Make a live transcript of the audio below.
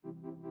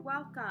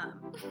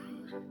Welcome.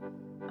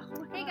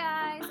 Hey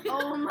guys!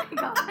 Oh my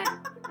god!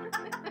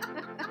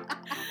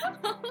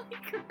 Holy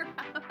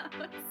crap, that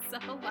was so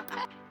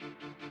loud.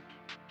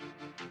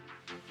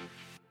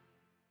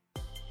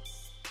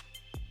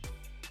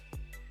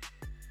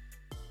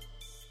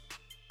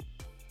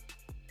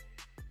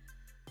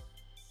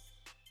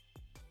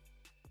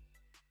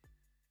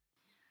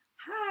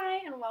 Hi,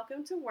 and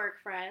welcome to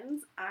Work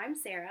Friends. I'm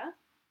Sarah.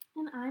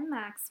 And I'm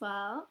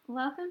Maxwell.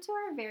 Welcome to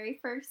our very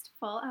first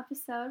full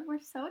episode. We're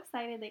so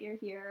excited that you're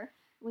here.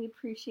 We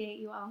appreciate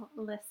you all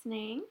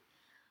listening.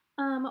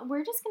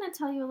 We're just going to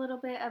tell you a little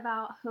bit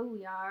about who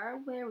we are,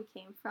 where we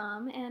came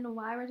from, and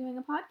why we're doing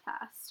a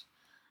podcast.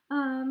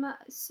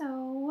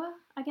 So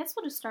I guess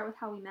we'll just start with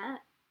how we met.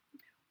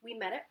 We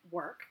met at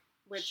work,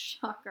 which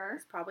Shocker.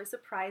 is probably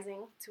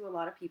surprising to a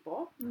lot of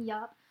people.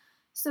 Yup.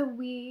 So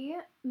we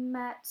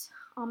met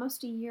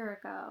almost a year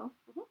ago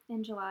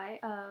in July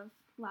of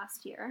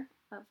last year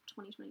of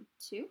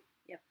 2022.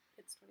 Yep,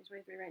 it's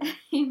 2023 right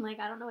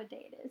now. I don't know what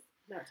day it is.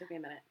 No, it took me a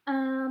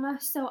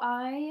minute. So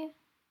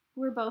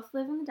we both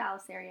live in the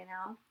Dallas area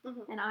now,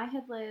 and I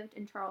had lived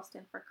in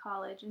Charleston for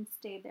college and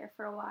stayed there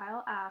for a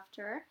while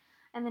after,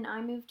 and then I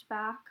moved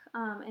back,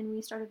 and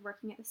we started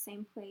working at the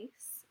same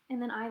place,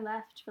 and then I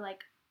left for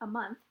like a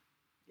month.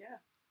 Yeah.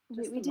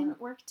 We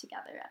didn't work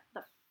together at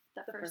the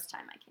first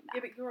time I came back.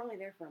 Yeah, but you were only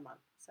there for a month.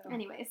 So.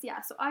 Anyways,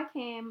 yeah, so I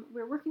came, we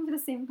were working for the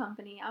same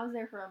company, I was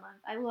there for a month,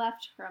 I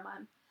left for a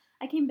month,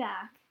 I came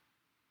back,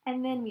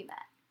 and then we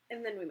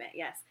met.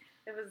 Yes.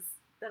 That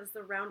was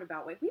the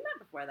roundabout way. We met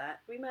before that.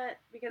 We met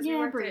because we yeah,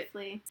 worked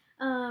briefly.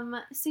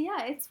 So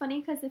yeah, it's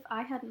funny because if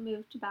I hadn't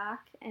moved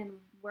back and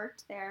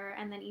worked there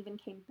and then even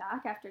came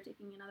back after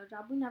taking another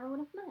job, we never would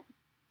have met.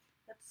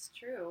 That's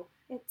true.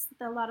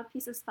 A lot of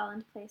pieces fell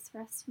into place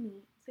for us to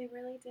meet. They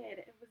really did.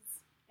 It was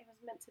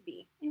meant to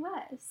be. It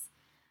was.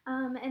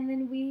 And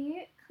then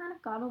we kind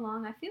of got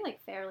along, I feel like,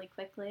 fairly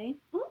quickly.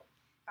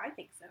 I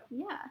think so.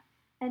 Yeah.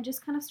 And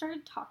just kind of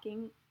started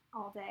talking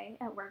all day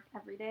at work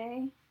every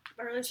day.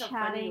 I realized how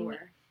funny you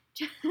were.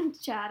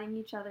 Chatting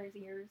each other's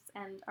ears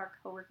and our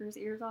coworkers'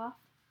 ears off.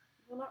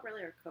 Well, not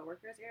really our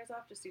coworkers' ears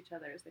off, just each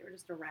other's. They were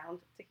just around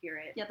to hear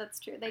it. Yeah, that's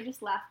true. They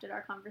just laughed at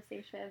our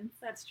conversations.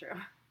 That's true.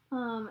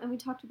 And we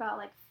talked about,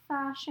 like,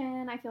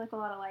 fashion. I feel like a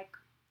lot of, like,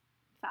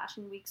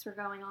 fashion weeks were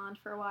going on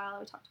for a while.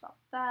 We talked about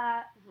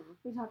that.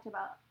 We talked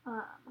about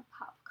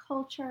pop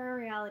culture,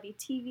 reality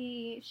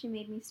TV. She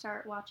made me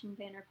start watching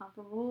Vanderpump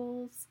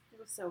Rules. It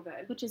was so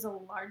good. Which is a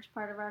large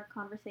part of our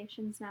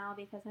conversations now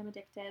because I'm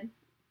addicted.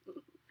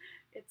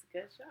 It's a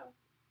good show.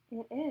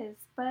 It is.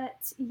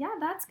 But yeah,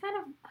 that's kind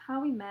of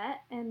how we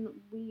met, and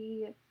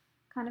we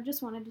kind of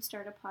just wanted to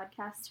start a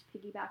podcast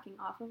piggybacking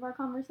off of our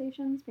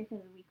conversations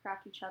because we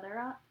crack each other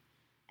up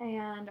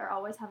and are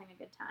always having a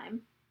good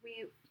time.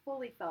 We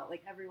fully felt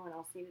like everyone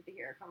else needed to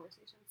hear our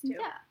conversations too.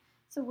 Yeah.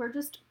 So we're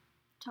just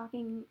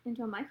talking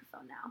into a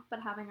microphone now,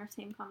 but having our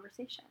same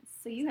conversations.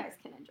 So you guys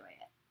can enjoy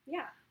it.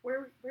 Yeah.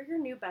 We're your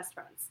new best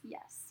friends.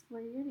 Yes.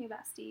 We're your new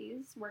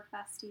besties, work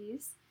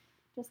besties,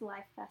 just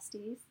life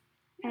besties.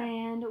 Yeah.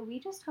 And we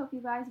just hope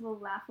you guys will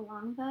laugh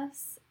along with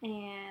us,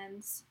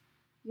 and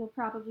you'll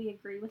probably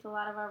agree with a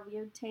lot of our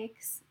weird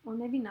takes, or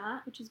maybe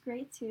not, which is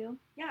great too.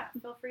 Yeah.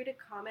 Feel free to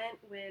comment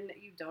when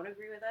you don't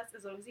agree with us,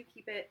 as long as you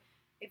keep it.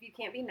 If you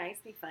can't be nice,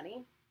 be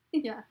funny.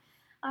 Yeah.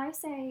 I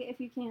say if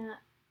you can't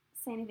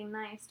say anything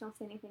nice, don't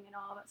say anything at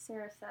all. But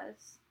Sarah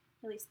says,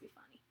 at least be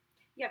funny.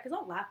 Yeah, because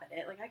I'll laugh at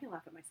it. Like, I can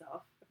laugh at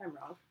myself if I'm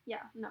wrong.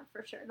 Yeah, no,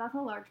 for sure. That's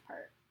a large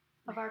part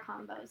of our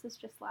combos, is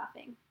just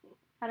laughing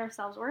at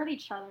ourselves or at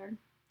each other.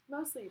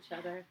 Mostly each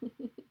other.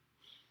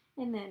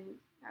 And then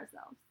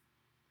ourselves.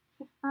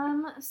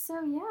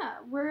 So yeah,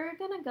 we're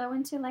going to go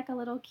into like a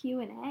little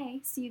Q&A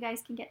so you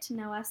guys can get to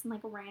know us and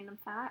like random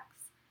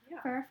facts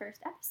for our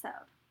first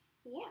episode.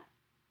 Yeah.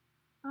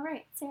 All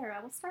right, Sarah,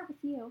 we'll start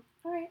with you.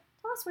 All right.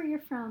 Tell us where you're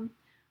from.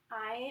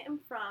 I am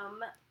from,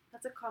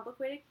 that's a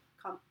complicated,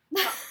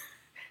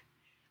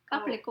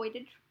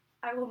 complicated.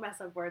 I will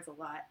mess up words a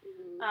lot.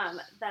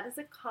 That is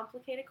a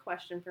complicated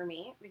question for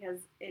me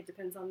because it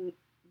depends on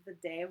the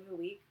day of the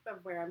week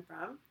of where I'm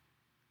from.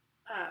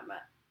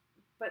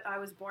 But I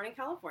was born in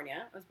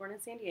California. I was born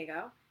in San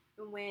Diego.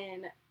 And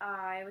when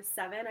I was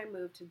 7, I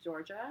moved to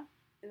Georgia.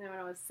 And then when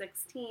I was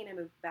 16, I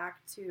moved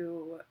back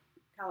to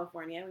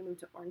California. We moved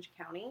to Orange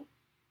County.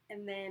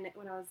 And then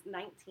when I was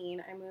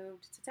 19, I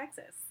moved to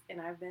Texas. And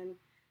I've been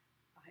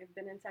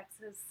in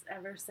Texas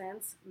ever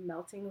since,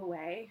 melting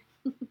away.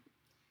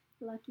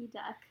 Lucky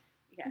duck.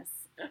 Yes.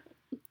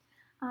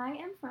 I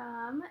am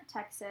from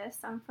Texas.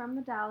 I'm from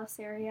the Dallas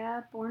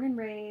area, born and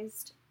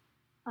raised.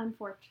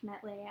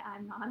 Unfortunately,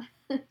 I'm not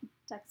a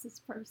Texas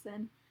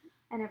person.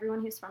 And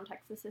everyone who's from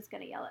Texas is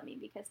going to yell at me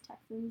because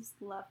Texans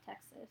love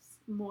Texas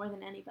more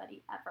than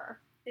anybody ever.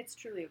 It's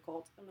truly a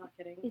cult. I'm not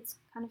kidding. It's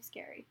kind of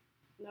scary.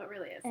 No, it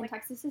really is. And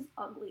Texas is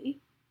ugly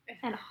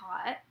and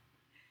hot.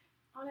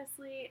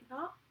 Honestly,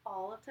 not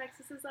all of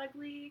Texas is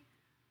ugly,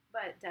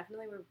 but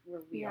definitely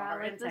where we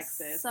are in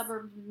Texas. The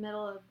suburbs,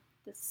 middle of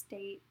the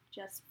state,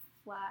 just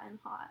flat and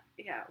hot.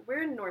 Yeah,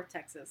 we're in North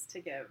Texas to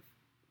give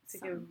to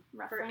some give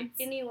reference.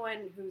 for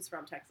anyone who's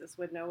from Texas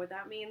would know what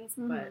that means,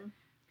 but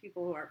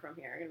people who aren't from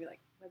here are gonna be like,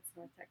 "What's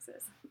North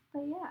Texas?"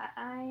 But yeah,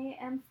 I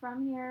am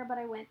from here, but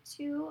I went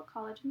to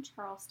college in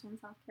Charleston,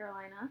 South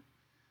Carolina,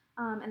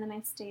 and then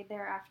I stayed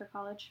there after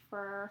college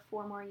for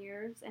 4 more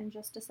years, and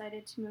just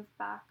decided to move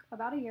back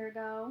about a year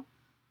ago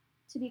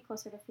to be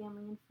closer to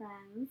family and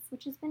friends,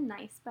 which has been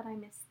nice. But I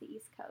miss the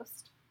East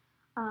Coast.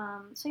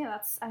 So yeah,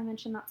 I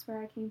mentioned that's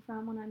where I came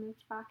from when I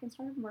moved back and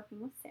started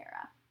working with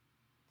Sarah.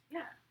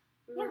 Yeah.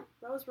 That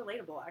was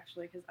relatable,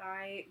 actually, because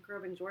I grew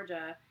up in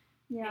Georgia,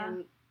 Yeah.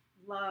 and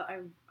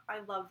I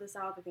love the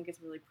South. I think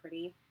it's really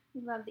pretty.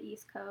 We love the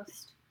East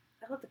Coast.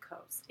 I love the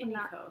coast.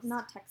 Coast.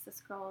 Not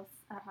Texas girls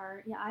at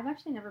heart. Yeah, I've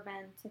actually never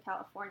been to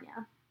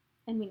California,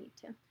 and we need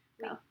to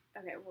go.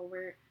 Okay, well,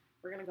 we're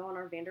gonna go on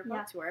our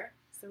Vanderpump tour,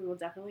 so we will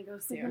definitely go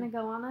soon. We're gonna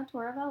go on a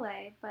tour of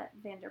LA, but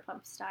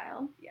Vanderpump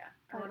style. Yeah,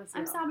 I want to see.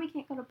 I'm sad we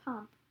can't go to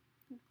Pump.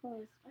 They're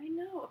closed. I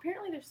know.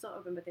 Apparently they're still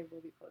open, but they will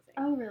be closing.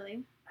 Oh,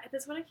 really?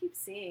 That's what I keep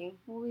seeing.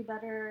 Well, we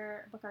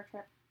better book our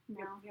trip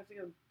now. We have to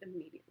go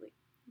immediately.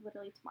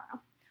 Literally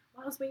tomorrow.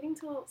 Well, I was waiting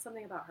till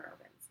something about her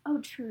opens.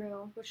 Oh,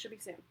 true. Which should be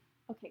soon.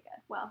 Okay,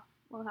 good. Well,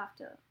 we'll have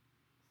to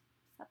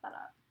set that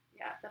up.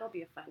 Yeah, that'll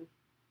be a fun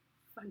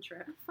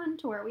trip. A fun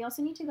tour. We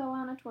also need to go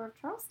on a tour of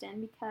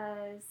Charleston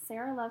because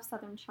Sarah loves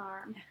Southern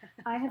Charm.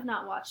 I have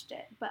not watched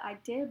it, but I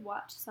did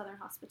watch Southern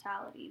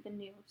Hospitality, the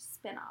new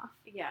spinoff.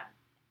 Yeah.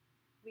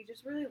 We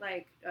just really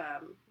like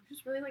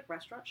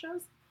restaurant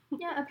shows.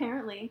 Yeah,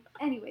 apparently.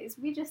 Anyways,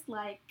 we just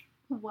like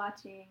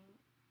watching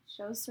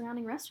shows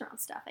surrounding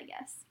restaurant stuff, I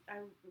guess. I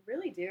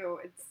really do.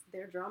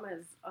 Their drama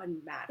is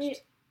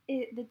unmatched.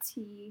 The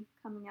tea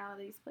coming out of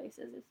these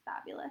places is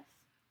fabulous.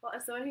 Well,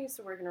 as someone who used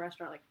to work in a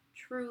restaurant, like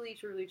truly,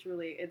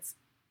 it's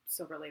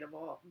so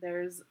relatable.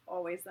 There's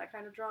always that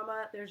kind of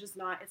drama. It's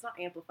not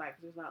amplified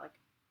because there's not like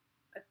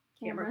a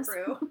camera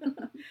crew.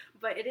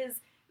 But it is,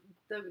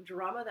 the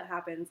drama that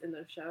happens in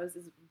those shows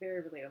is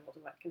very relatable to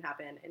what can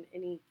happen in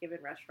any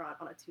given restaurant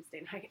on a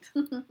Tuesday night.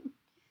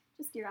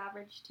 Just your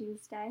average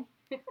Tuesday.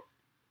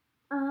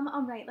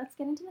 All right, let's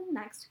get into the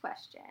next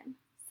question.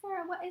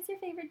 Sarah, what is your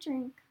favorite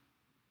drink?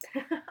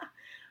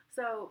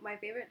 So my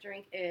favorite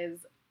drink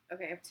is,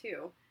 I have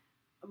two.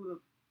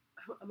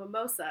 A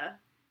mimosa,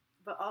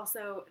 but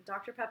also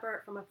Dr.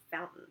 Pepper from a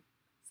fountain.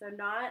 So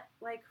not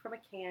like from a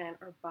can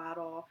or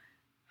bottle,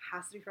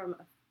 has to be from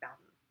a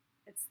fountain.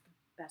 It's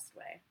the best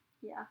way.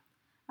 Yeah,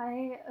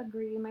 I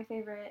agree. My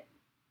favorite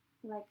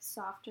like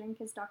soft drink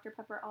is Dr.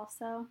 Pepper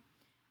also.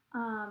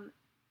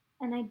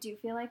 And I do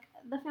feel like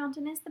the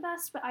fountain is the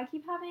best, but I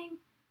keep having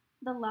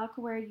the luck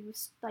where you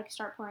like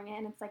start pouring it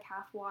and it's like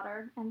half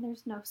water and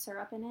there's no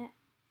syrup in it.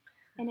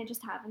 And it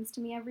just happens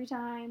to me every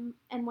time.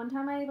 And one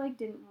time I like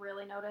didn't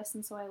really notice,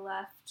 and so I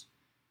left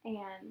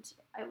and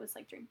I was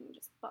like drinking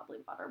just bubbly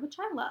water, which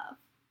I love.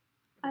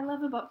 I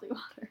love a bubbly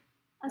water.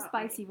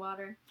 Spicy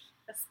water.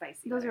 A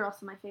spicy Those water. are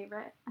also my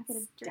favorite. I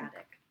could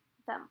drink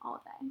them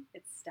all day.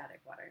 It's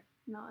static water.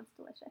 No, it's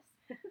delicious.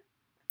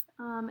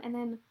 And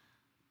then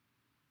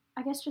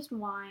I guess just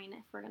wine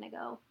if we're going to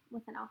go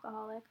with an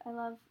alcoholic. I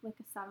love like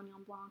a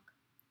Sauvignon Blanc,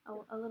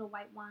 a little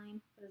white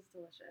wine. It is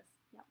delicious.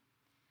 Yep.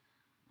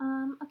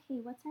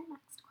 Okay, what's our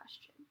next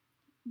question?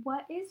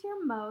 What is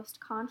your most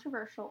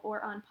controversial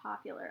or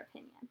unpopular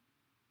opinion?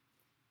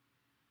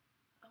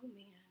 Oh,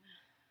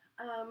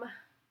 man.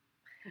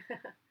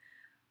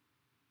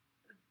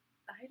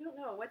 I don't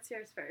know. What's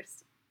yours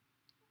first?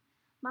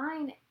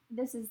 Mine,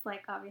 this is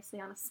like obviously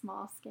on a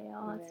small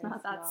scale. It's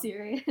not that small.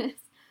 serious.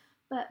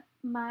 But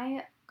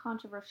my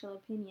controversial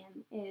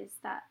opinion is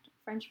that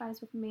French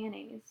fries with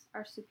mayonnaise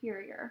are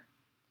superior.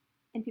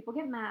 And people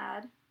get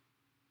mad.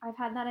 I've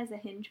had that as a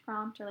Hinge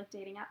prompt or like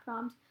dating app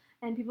prompt.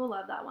 And people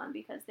love that one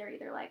because they're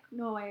either like,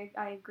 no, I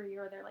agree,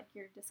 or they're like,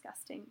 you're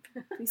disgusting.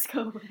 Please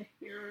go away.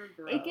 You're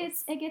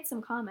gross. It gets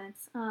some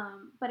comments.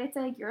 But it's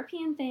a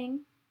European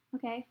thing.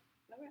 Okay.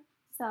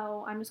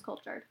 So I'm just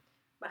cultured.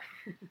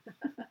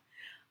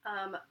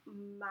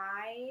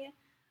 My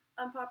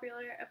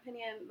unpopular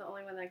opinion, the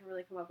only one that I can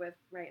really come up with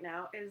right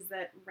now, is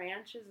that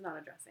ranch is not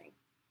a dressing.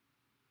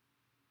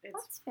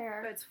 That's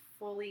fair. It's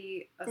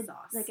fully a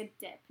sauce. Like a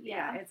dip.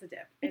 Yeah, it's a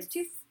dip. It's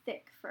too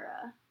thick for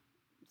a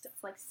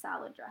like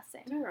salad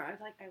dressing. No, I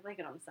like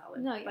it on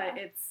salad. No, yeah.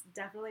 But it's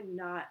definitely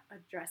not a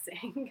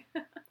dressing.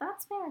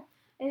 That's fair.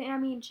 I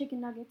mean, chicken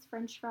nuggets,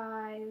 French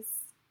fries,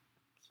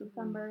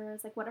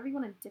 cucumbers, like whatever you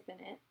want to dip in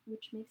it,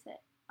 which makes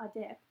it a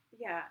dip.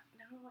 Yeah,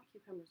 now I want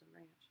cucumbers and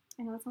ranch.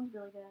 I know, that sounds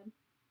really good.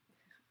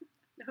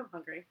 Now I'm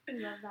hungry. I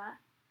love that.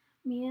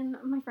 Me and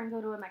my friend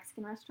go to a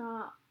Mexican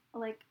restaurant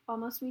like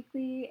almost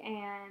weekly,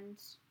 and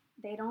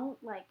they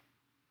don't like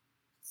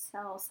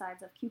sell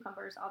sides of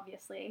cucumbers,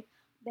 obviously.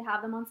 They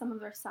have them on some of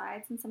their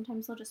sides, and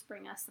sometimes they'll just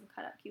bring us some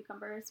cut up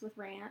cucumbers with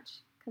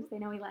ranch because they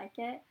know we like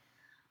it.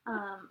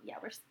 Yeah,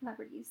 we're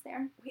celebrities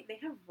there. Wait, they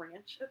have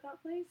ranch at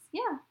that place?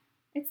 Yeah.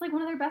 It's like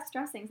one of their best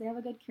dressings. They have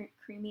a good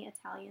creamy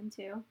Italian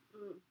too,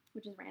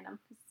 which is random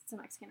because it's a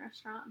Mexican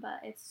restaurant,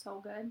 but it's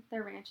so good.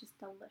 Their ranch is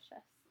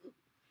delicious.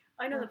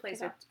 I know I'll the have to place.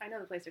 go. I know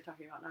the place you're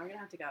talking about. Now I'm gonna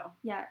have to go.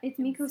 Yeah, it's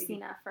and see.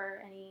 Micocina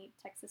for any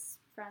Texas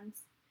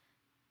friends.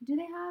 Do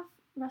they have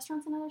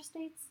restaurants in other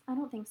states? I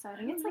don't think so. I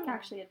think don't it's like know.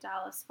 actually a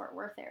Dallas-Fort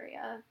Worth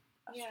area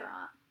Yeah.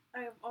 restaurant.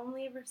 I've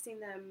only ever seen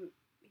them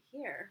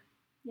here.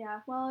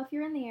 Yeah, well, if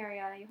you're in the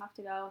area, you have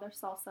to go. Their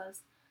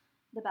salsa's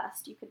the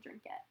best. You could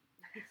drink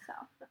it. So,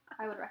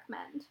 I would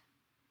recommend.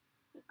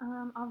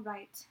 All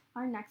right.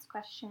 Our next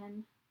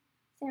question.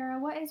 Sarah,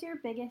 what is your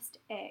biggest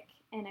ick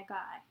in a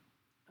guy?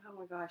 Oh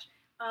my gosh.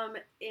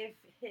 If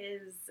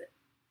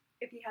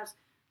he has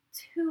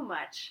too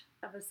much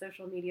of a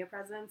social media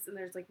presence and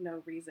there's like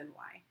no reason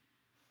why.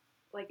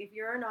 Like if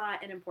you're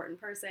not an important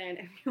person,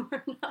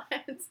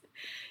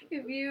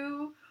 if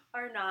you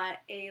are not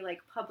a like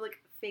public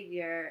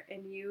figure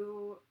and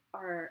you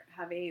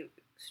have a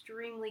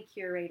extremely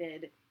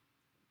curated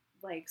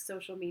like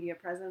social media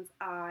presence,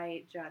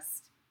 I can't.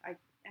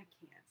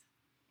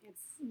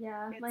 It's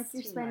like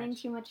you're too spending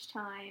much. too much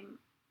time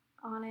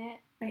on it,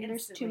 and I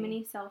there's too instantly-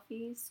 many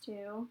selfies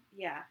too.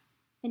 Yeah.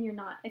 And you're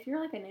not. If you're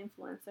like an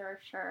influencer,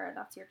 sure,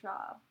 that's your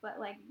job. But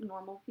like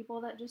normal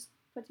people that just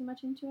put too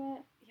much into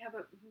it, Yeah,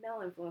 but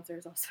male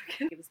influencers also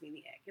gives me the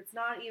ick. It's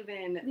not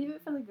even. leave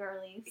it for the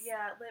girlies.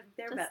 Yeah,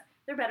 they're Just-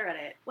 they're better at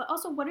it. Well,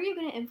 also, what are you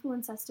going to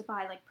influence us to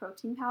buy? Like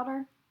protein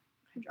powder?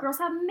 Girls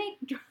have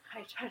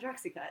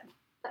Hydroxycut.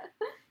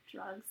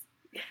 drugs.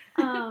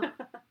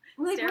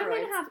 Like women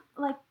Steroids. have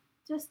like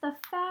just the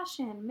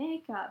fashion,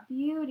 makeup,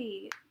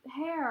 beauty,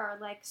 hair,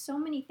 like so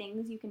many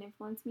things you can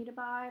influence me to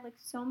buy. Like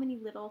so many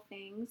little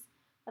things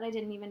that I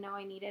didn't even know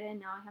I needed, and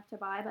now I have to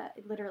buy.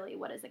 But literally,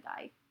 what is a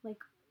guy? Like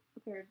a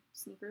pair of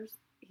sneakers.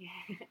 Yeah.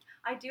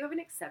 I do have an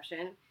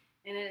exception,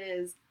 and it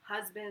is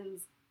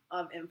husbands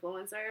of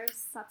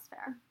influencers That's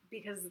fair.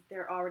 because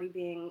they're already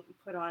being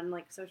put on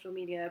like social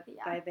media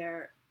Yeah. by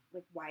their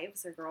like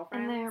wives or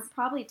girlfriends. And they're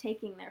probably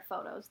taking their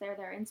photos. They're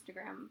their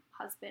Instagram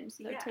husband,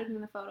 so they're Yeah.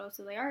 taking the photos,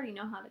 so they already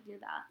know how to do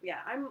that. Yeah,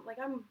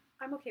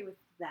 I'm okay with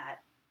that.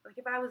 Like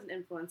if I was an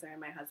influencer and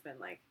my husband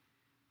like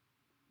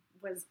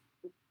was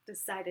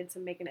decided to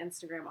make an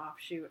Instagram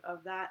offshoot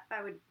of that,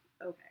 I would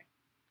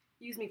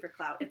use me for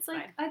clout. It's It's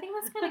like fine. I think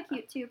that's kind of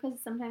cute too, because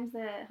sometimes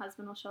the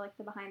husband will show like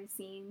the behind the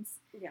scenes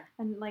Yeah,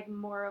 and like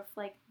more of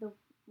like the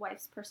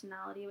wife's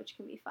personality, which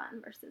can be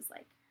fun versus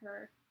like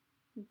her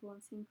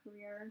influencing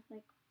career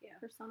like Yeah.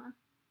 persona.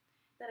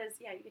 that is.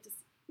 Yeah, you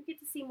get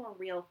to see more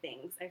real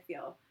things. I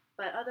feel,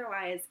 but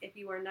otherwise, if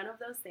you are none of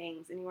those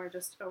things and you are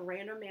just a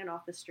random man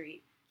off the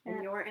street and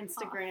Get your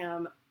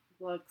Instagram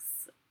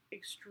looks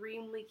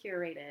extremely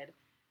curated,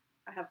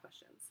 I have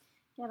questions.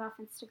 Get off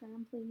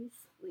Instagram, please.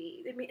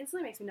 Please, it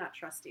instantly makes me not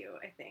trust you.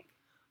 I think.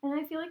 And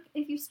I feel like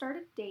if you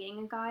started dating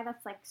a guy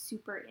that's like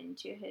super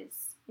into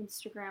his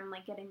Instagram,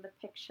 like getting the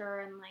picture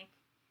and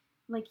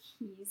like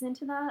he's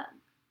into that,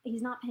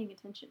 he's not paying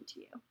attention to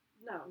you.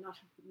 No,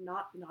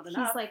 not enough.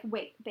 He's like,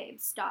 wait, babe,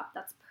 stop.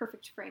 That's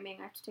perfect framing.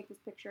 I have to take this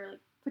picture. Like,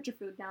 put your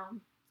food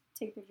down.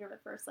 Take a picture of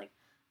it first. Like,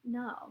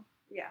 no,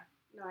 yeah,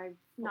 no, I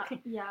not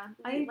yeah.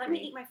 Let me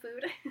eat my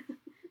food.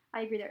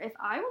 I agree there. If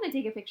I want to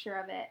take a picture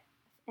of it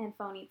and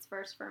phone eats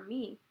first for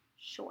me,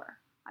 sure,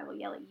 I will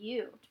yell at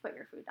you to put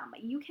your food down.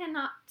 But you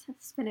cannot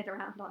spin it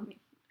around on me.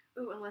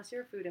 Ooh, unless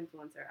you're a food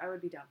influencer, I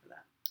would be down for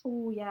that.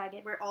 Oh yeah,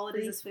 get Where all it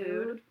free is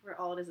food. Where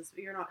all it is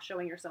you're not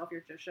showing yourself.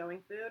 You're just showing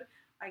food.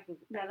 I can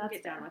that's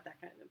get down fair. with that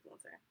kind of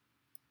influencer.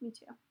 Me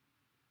too.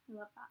 I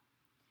love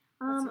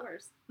that. What's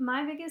yours?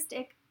 My biggest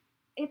ick,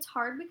 it's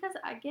hard because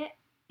I get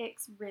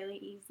icks really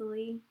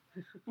easily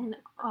and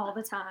all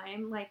the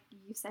time. Like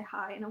you say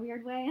hi in a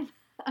weird way and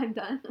I'm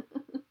done.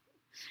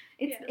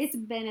 It's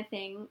been a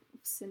thing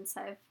since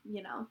I've,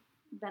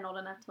 been old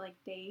enough to like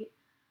date.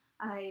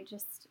 I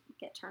just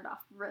get turned off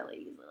really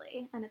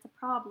easily and it's a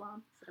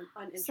problem. So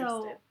I'm uninterested.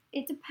 So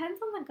it depends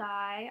on the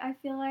guy, I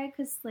feel like,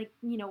 because like,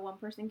 one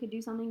person could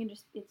do something and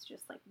it's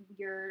just like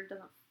weird,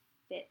 doesn't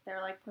fit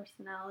their like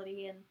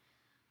personality, and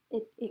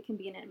it can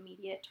be an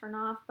immediate turn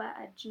off. But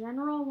a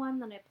general one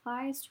that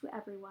applies to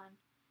everyone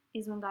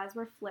is when guys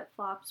wear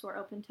flip-flops or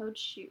open-toed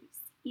shoes.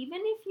 Even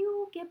if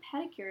you get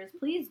pedicures,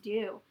 please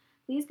do.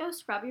 Please go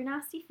scrub your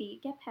nasty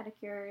feet, get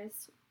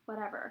pedicures,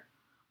 whatever.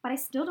 But I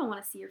still don't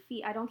want to see your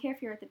feet. I don't care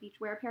if you're at the beach.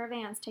 Wear a pair of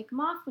Vans. Take them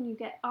off when you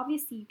get...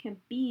 Obviously, you can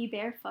be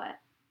barefoot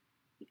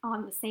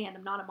on the sand.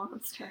 I'm not a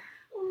monster.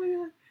 Oh my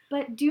god.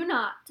 But do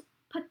not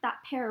put that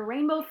pair of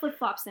rainbow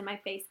flip-flops in my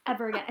face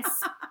ever again,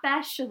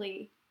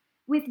 especially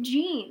with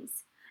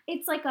jeans.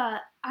 It's like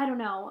a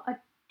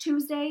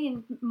Tuesday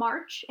in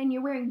March, and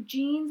you're wearing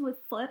jeans with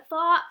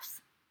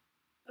flip-flops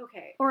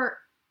Okay. or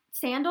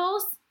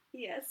sandals.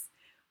 Yes.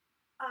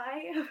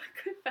 I have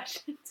a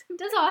confession to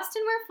Does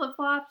Austin wear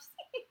flip-flops?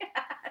 yeah.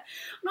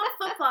 Not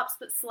flip-flops,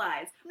 but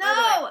slides.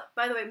 No!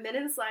 By the way, men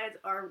in slides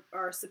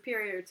are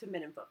superior to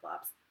men in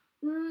flip-flops.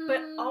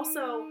 But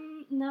also...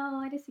 No,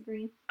 I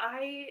disagree.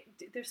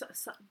 There's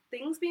some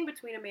things being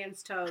between a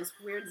man's toes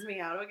weirds me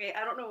out, okay?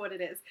 I don't know what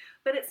it is.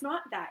 But it's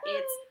not that.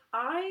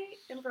 I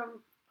am from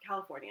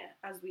California,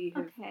 as we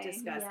have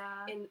discussed.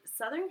 Yeah. In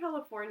Southern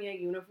California,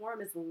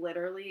 uniform is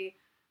literally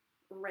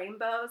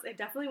rainbows. It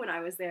definitely, when I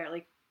was there,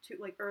 like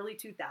early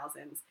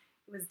 2000s,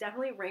 it was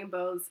definitely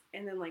rainbows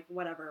and then like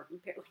whatever,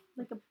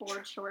 Like a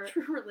board short.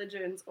 True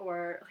Religions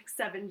or like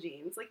 7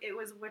 Jeans. Like it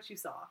was what you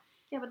saw.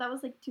 Yeah, but that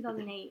was like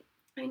 2008.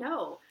 I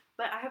know,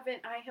 but I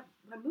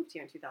moved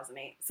here in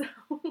 2008, so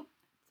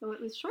So it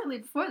was shortly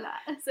before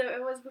that. so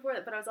it was before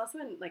that. But I was also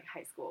in like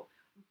high school.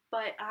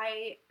 But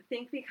I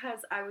think because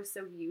I was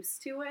so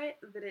used to it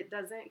that it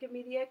doesn't give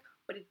me the ick,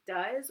 but it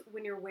does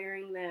when you're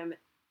wearing them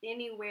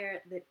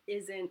anywhere that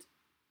isn't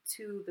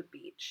to the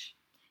beach.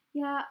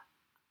 Yeah,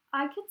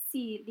 I could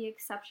see the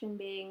exception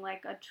being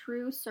like a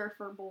true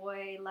surfer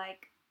boy,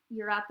 like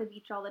you're at the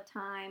beach all the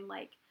time.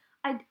 Like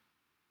I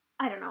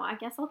don't know. I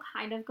guess I'll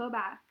kind of go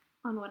back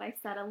on what I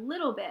said a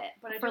little bit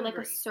But I for do like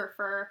agree. a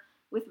surfer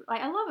with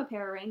like I love a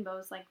pair of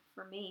rainbows like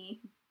for me.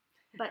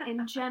 But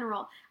in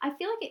general, I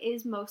feel like it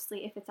is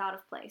mostly if it's out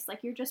of place.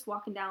 Like you're just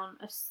walking down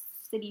a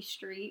city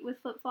street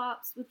with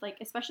flip-flops with like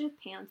especially with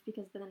pants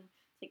because then it's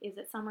like is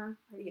it summer?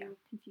 Are you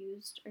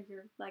confused? Are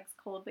your legs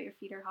cold but your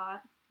feet are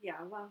hot? Yeah,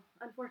 well,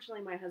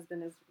 unfortunately my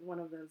husband is one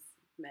of those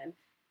men.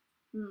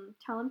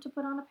 Tell him to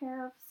put on a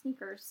pair of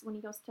sneakers when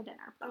he goes to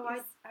dinner,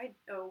 please. I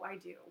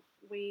do.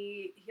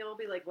 He'll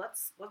be like,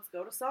 let's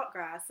go to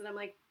Saltgrass, and I'm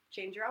like,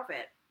 change your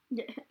outfit.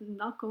 Yeah, I'm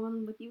not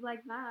going with you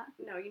like that.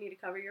 No, you need to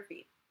cover your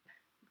feet.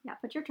 Yeah,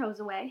 put your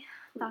toes away.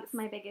 Please. That's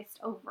my biggest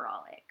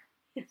overall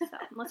ick. So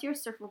unless you're a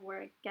surfer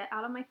boy, get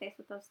out of my face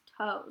with those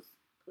toes.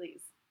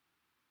 Please.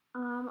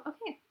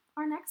 Okay.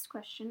 Our next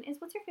question is,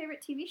 what's your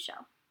favorite TV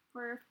show?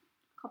 Or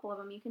a couple of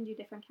them. You can do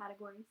different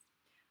categories.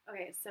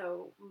 Okay,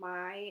 so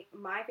my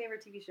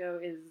favorite TV show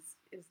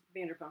is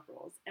Vanderpump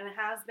Rules, and it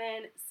has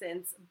been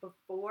since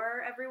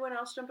before everyone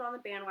else jumped on the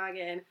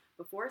bandwagon.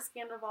 Before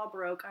Scandal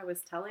broke, I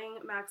was telling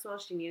Maxwell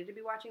she needed to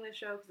be watching this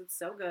show because it's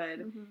so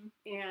good,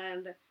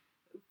 and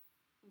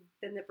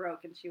then it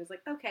broke, and she was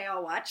like, "Okay,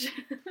 I'll watch."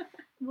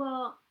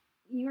 Well,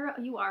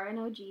 you are an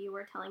OG. You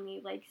were telling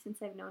me like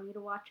since I've known you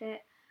to watch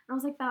it, and I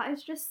was like, that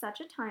is just such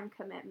a time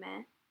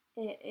commitment.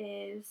 It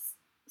is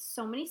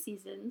so many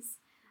seasons.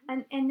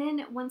 And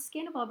then when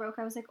Scandal broke,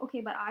 I was like,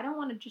 okay, but I don't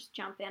want to just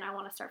jump in. I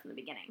want to start from the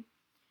beginning.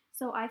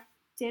 So I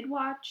did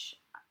watch,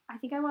 I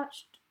think I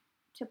watched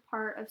to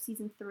part of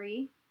season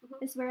 3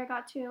 is where I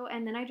got to.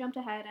 And then I jumped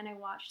ahead and I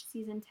watched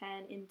season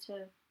 10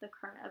 into the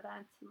current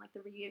events and like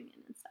the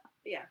reunion and stuff.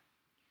 Yeah.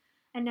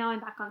 And now I'm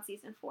back on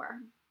season 4.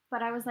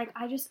 But I was like,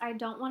 I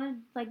don't want to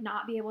like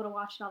not be able to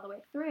watch it all the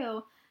way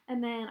through.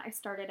 And then I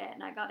started it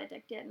and I got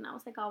addicted. And I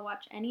was like, I'll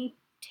watch any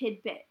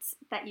tidbits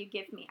that you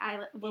give me. I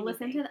will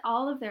listen to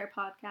all of their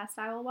podcasts.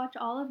 I will watch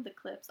all of the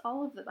clips,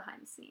 all of the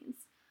behind the scenes.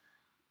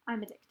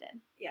 I'm addicted.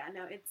 Yeah,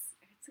 no, it's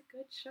a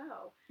good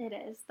show. It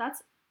is.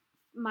 That's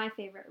my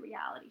favorite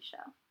reality show.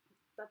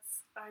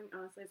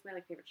 Honestly, it's my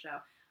like favorite show.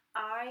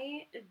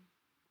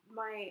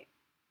 My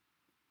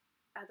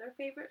other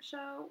favorite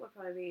show would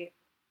probably be,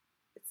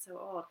 it's so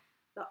old,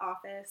 The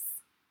Office,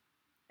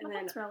 and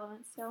then that's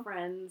relevant still.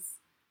 Friends.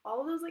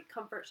 All of those like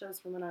comfort shows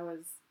from when I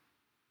was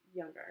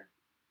younger.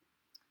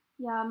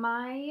 Yeah,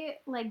 my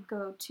like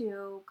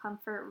go-to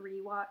comfort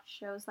rewatch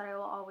shows that I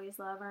will always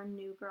love are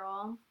New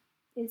Girl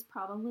is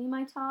probably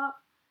my top,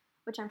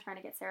 which I'm trying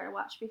to get Sarah to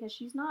watch because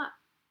she's not.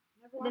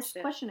 This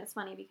question is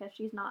funny because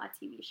she's not a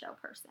TV show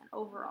person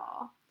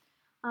overall.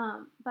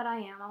 But I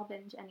am. I'll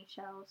binge any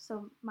show.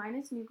 So mine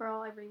is New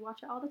Girl. I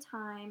rewatch it all the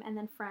time, and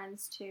then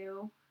Friends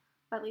too.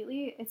 But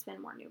lately it's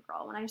been more New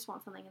Girl when I just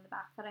want something in the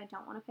back that I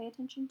don't want to pay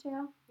attention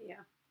to.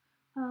 Yeah.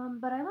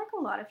 But I like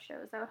a lot of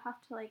shows. I would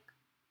have to like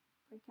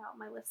break out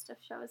my list of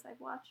shows I've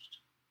watched,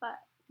 but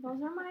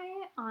those are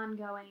my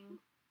ongoing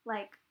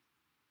like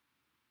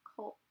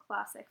cult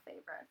classic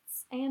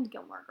favorites, and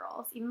Gilmore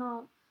Girls, even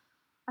though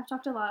I've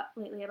talked a lot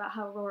lately about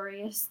how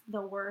Rory is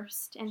the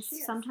worst, and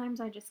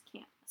sometimes I just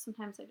can't.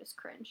 Sometimes I just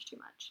cringe too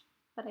much,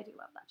 but I do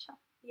love that show.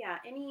 Yeah,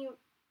 any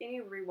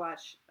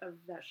rewatch of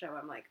that show,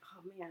 I'm like,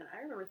 oh man,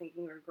 I remember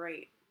thinking they were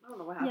great. I don't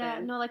know what happened. Yeah,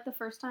 no, like the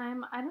first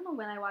time, I don't know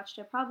when I watched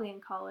it, probably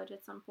in college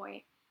at some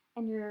point,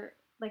 and you're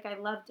like, I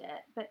loved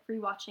it, but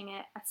rewatching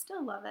it, I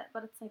still love it,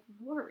 but it's like,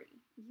 Rory,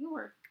 you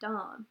are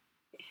dumb.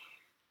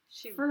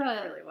 She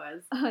really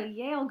was. A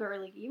Yale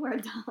girly, you are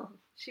dumb.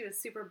 She was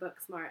super book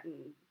smart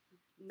and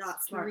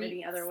not smart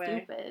any other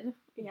way. Stupid.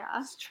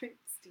 Yeah. Street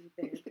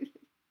stupid.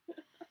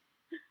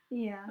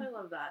 Yeah. I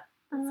love that.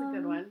 That's a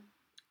good one.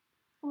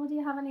 Well, do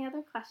you have any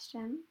other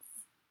questions?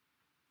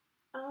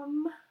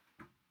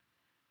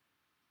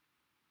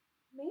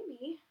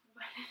 Maybe.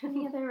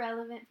 Any other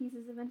relevant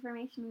pieces of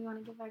information we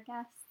want to give our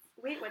guests?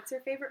 Wait, what's your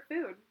favorite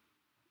food?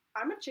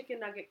 I'm a chicken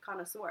nugget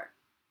connoisseur.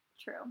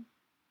 True.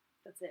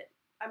 That's it.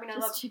 I mean,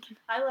 chicken.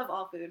 I love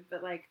all food,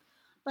 but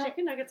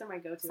chicken nuggets are my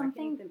go-to. I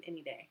can eat them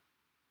any day.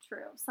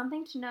 True.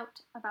 Something to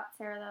note about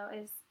Sarah though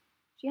is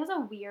she has a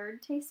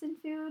weird taste in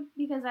food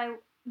because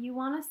you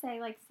want to say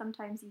like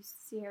sometimes you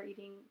see her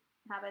eating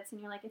habits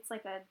and you're like it's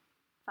like a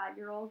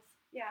 5-year-old's.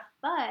 Yeah.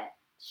 But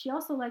she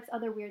also likes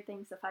other weird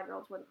things that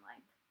 5-year-olds wouldn't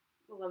like.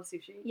 I love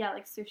sushi. Yeah,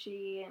 like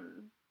sushi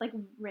and like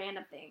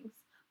random things.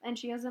 And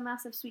she has a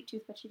massive sweet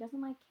tooth, but she doesn't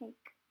like cake.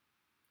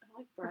 I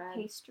like bread. Or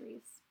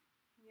pastries.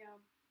 Yeah.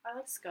 I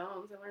like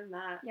scones. I learned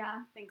that.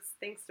 Yeah.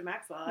 Thanks to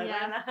Maxwell. I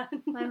Yeah. learned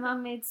that. My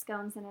mom made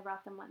scones and I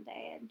brought them one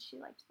day and she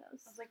liked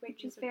those. I was like, wait,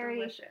 which is these are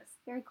delicious.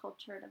 very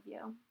cultured of you.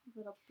 A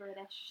little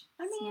British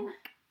I mean,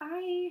 snack.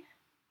 I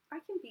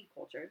can be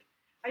cultured.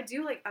 I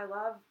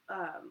love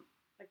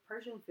like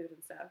Persian food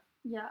and stuff.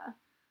 Yeah.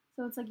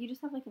 So it's like you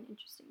just have like an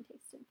interesting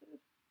taste in food.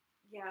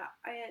 Yeah,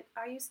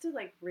 I used to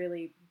like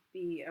really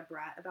be a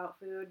brat about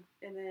food,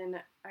 and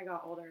then I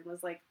got older and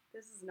was like,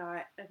 this is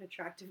not an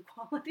attractive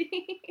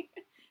quality.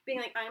 Being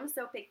like, I'm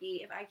so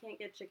picky. If I can't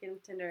get chicken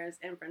tenders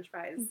and French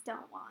fries,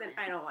 Don't want then it.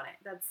 I don't want it.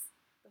 That's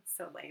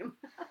so lame.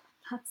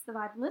 That's the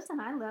vibe. Listen,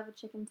 I love a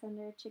chicken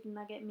tender, chicken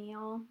nugget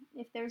meal.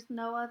 If there's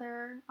no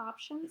other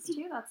options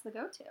too, that's the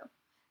go-to.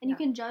 And you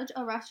can judge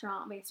a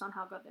restaurant based on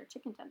how good their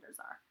chicken tenders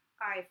are.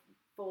 I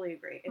fully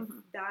agree. If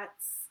Mhm.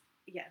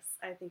 yes,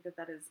 I think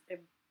that is a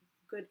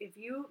good. If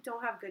you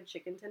don't have good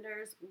chicken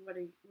tenders, what are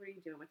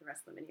you doing with the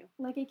rest of the menu?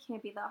 Like, it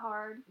can't be that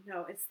hard.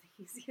 No, it's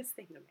the easiest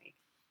thing to make.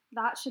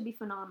 That should be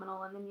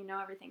phenomenal, and then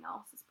everything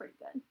else is pretty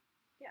good.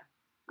 Yeah.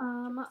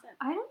 100%.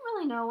 I don't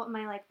really know what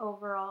my like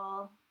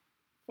overall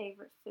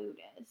favorite food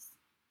is.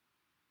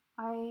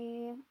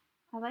 I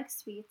like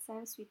sweets. I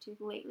have a sweet tooth.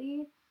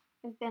 Lately,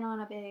 I've been on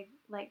a big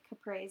like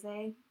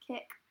caprese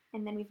kick,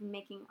 and then we've been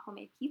making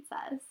homemade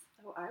pizzas.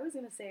 Oh, I was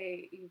gonna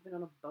say you've been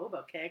on a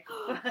boba kick.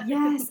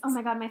 Yes. Oh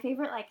my god, my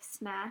favorite like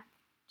snack,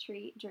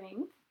 treat,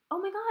 drink. Oh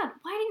my god,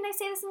 why didn't I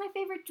say this is my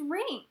favorite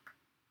drink?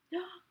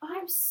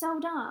 I'm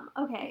so dumb.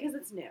 Okay. Because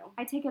it's new.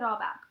 I take it all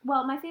back.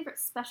 Well, my favorite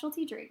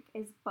specialty drink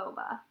is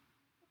boba,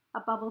 a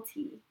bubble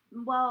tea.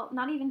 Well,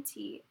 not even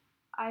tea.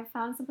 I've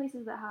found some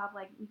places that have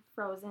like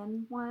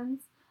frozen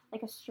ones,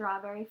 like a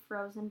strawberry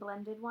frozen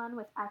blended one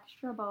with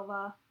extra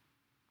boba.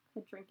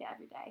 Could drink it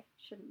every day.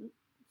 Shouldn't.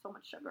 So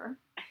much sugar,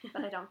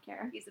 but I don't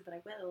care. Use it, but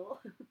I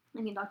will.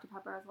 I mean, Dr.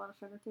 Pepper has a lot of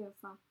sugar too,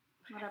 so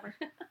whatever.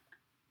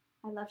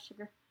 I love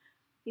sugar.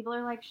 People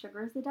are like,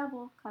 sugar is the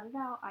devil. Cut it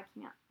out. I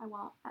can't. I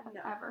won't.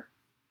 Ever.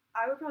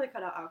 I would probably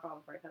cut out alcohol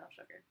before I cut out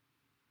sugar.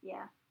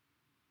 Yeah.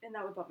 And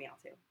that would bump me out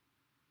too.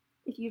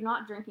 If you're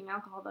not drinking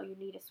alcohol, though, you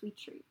need a sweet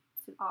treat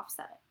to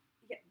offset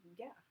it.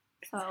 Yeah.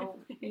 So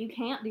you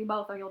can't do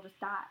both or you'll just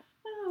die.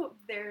 Oh,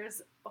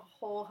 there's a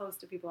whole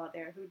host of people out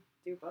there who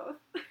do both.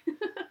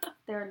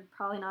 They're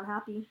probably not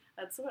happy.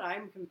 That's what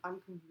I'm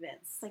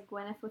convinced. Like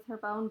Gwyneth with her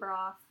bone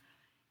broth.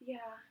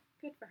 Yeah,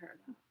 good for her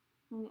though.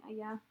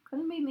 Yeah,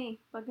 couldn't be me,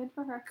 but good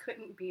for her.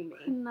 Couldn't be me.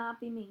 Could not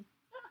be me.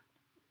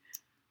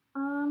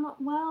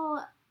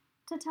 Well,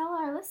 to tell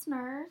our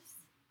listeners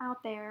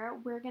out there,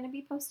 we're going to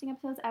be posting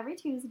episodes every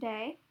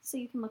Tuesday, so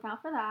you can look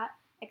out for that,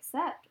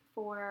 except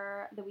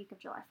for the week of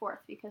July 4th,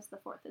 because the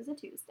 4th is a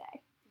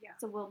Tuesday. Yeah.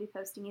 So we'll be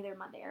posting either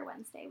Monday or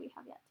Wednesday. We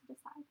have yet to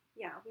decide.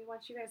 Yeah, we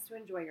want you guys to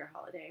enjoy your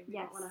holiday. We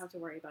don't want to have to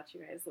worry about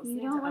you guys listening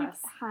to us. You don't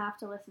have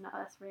to listen to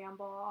us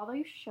ramble, although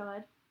you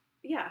should.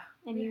 Yeah.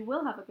 And you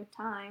will have a good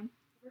time.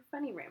 We're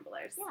funny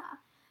ramblers. Yeah.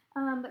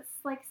 But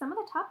like some of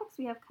the topics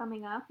we have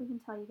coming up, we can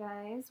tell you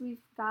guys.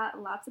 We've got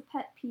lots of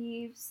pet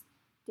peeves,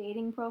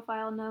 dating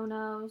profile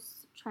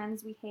no-nos,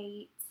 trends we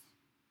hate.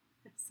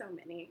 So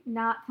many.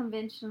 Not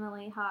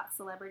conventionally hot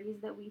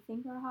celebrities that we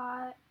think are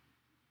hot.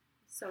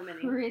 So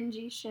many.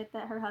 Cringy shit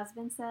that her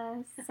husband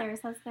says.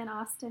 Sarah's husband,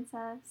 Austin,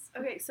 says.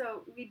 Okay,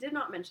 so we did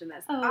not mention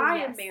this. Oh, I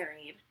am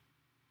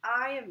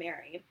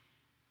married,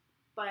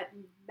 but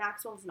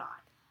Maxwell's not.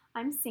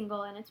 I'm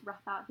single and it's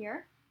rough out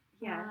here.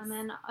 Yes.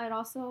 And it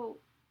also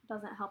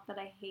doesn't help that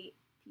I hate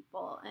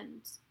people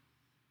and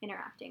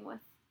interacting with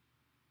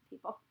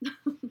people.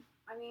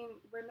 I mean,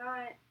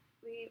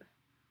 we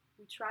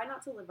try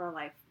not to live our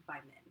life by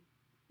men.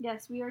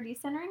 Yes, we are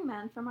decentering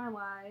men from our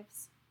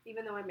wives.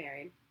 Even though I'm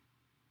married.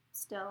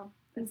 Still,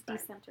 he's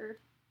decentered.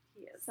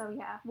 He is. So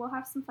yeah, we'll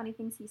have some funny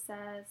things he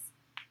says.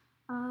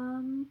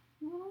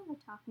 What other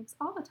topics?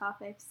 All the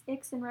topics.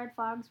 Icks and red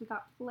flags. We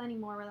got plenty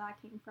more where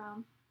that came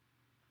from.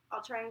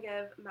 I'll try and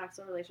give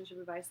Maxwell relationship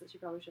advice that she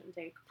probably shouldn't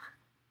take.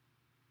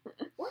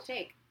 Or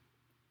take.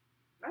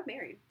 I'm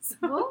married. So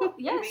well,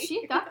 yeah,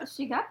 she got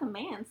the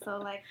man, so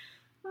like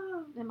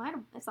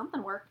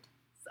something worked.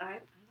 I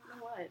don't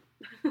know what.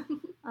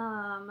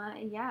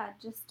 Yeah,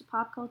 just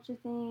pop culture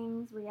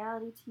things,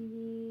 reality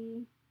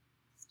TV,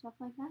 stuff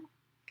like that.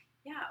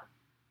 Yeah,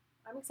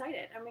 I'm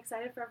excited. I'm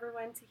excited for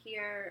everyone to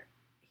hear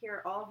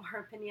all of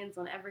our opinions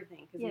on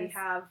everything because we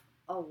have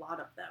a lot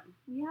of them.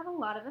 We have a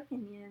lot of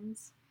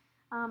opinions,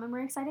 and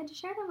we're excited to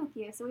share them with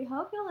you. So we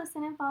hope you'll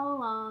listen and follow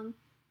along.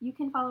 You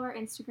can follow our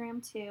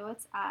Instagram too.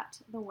 It's at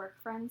the Work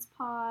Friends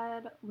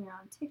Pod. We're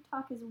on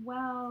TikTok as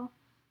well.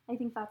 I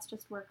think that's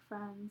just Work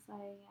Friends.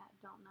 I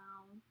don't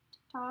know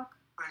TikTok.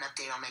 For an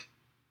update on my...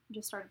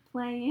 Just started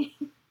playing.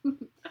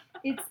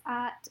 It's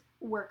at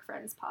Work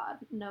Friends Pod.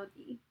 No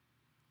the.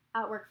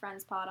 At Work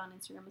Friends Pod on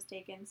Instagram was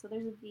taken, so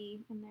there's a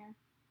V in there.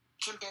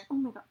 Oh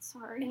my god,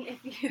 sorry.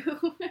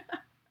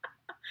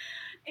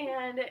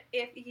 And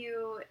if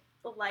you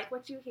like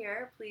what you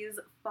hear, please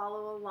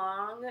follow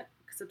along,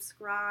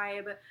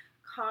 subscribe,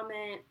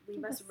 comment,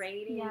 leave us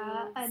ratings.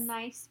 Yeah, a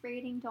nice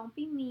rating. Don't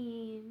be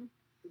mean.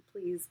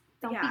 please.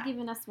 Don't be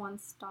giving us 1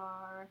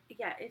 star.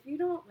 Yeah, if you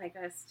don't like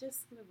us,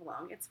 just move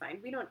along. It's fine.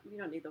 We don't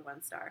need the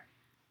 1 star.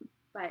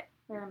 But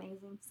we're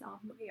amazing, so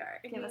we are.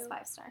 Give us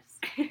 5 stars.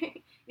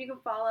 You can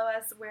follow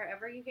us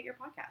wherever you get your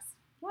podcast.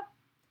 Yep.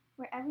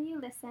 Wherever you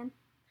listen.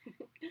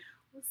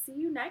 We'll see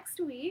you next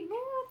week.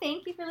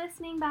 Thank you for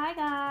listening. Bye,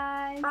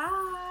 guys.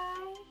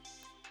 Bye.